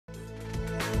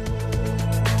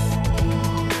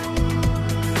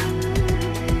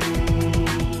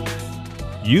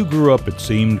You grew up, it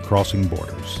seemed, crossing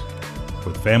borders,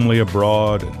 with family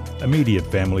abroad and immediate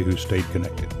family who stayed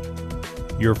connected.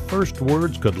 Your first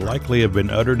words could likely have been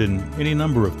uttered in any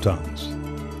number of tongues.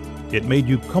 It made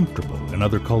you comfortable in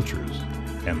other cultures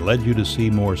and led you to see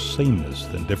more sameness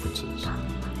than differences.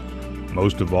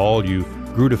 Most of all, you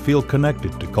grew to feel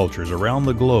connected to cultures around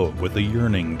the globe with a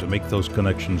yearning to make those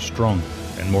connections stronger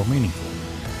and more meaningful.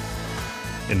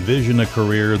 Envision a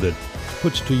career that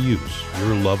puts to use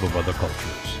your love of other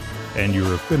cultures and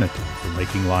your affinity for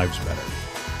making lives better.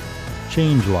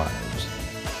 Change lives.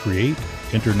 Create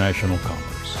international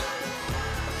commerce.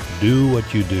 Do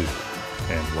what you do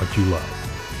and what you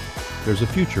love. There's a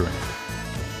future in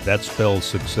it. That spells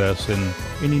success in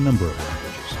any number of languages.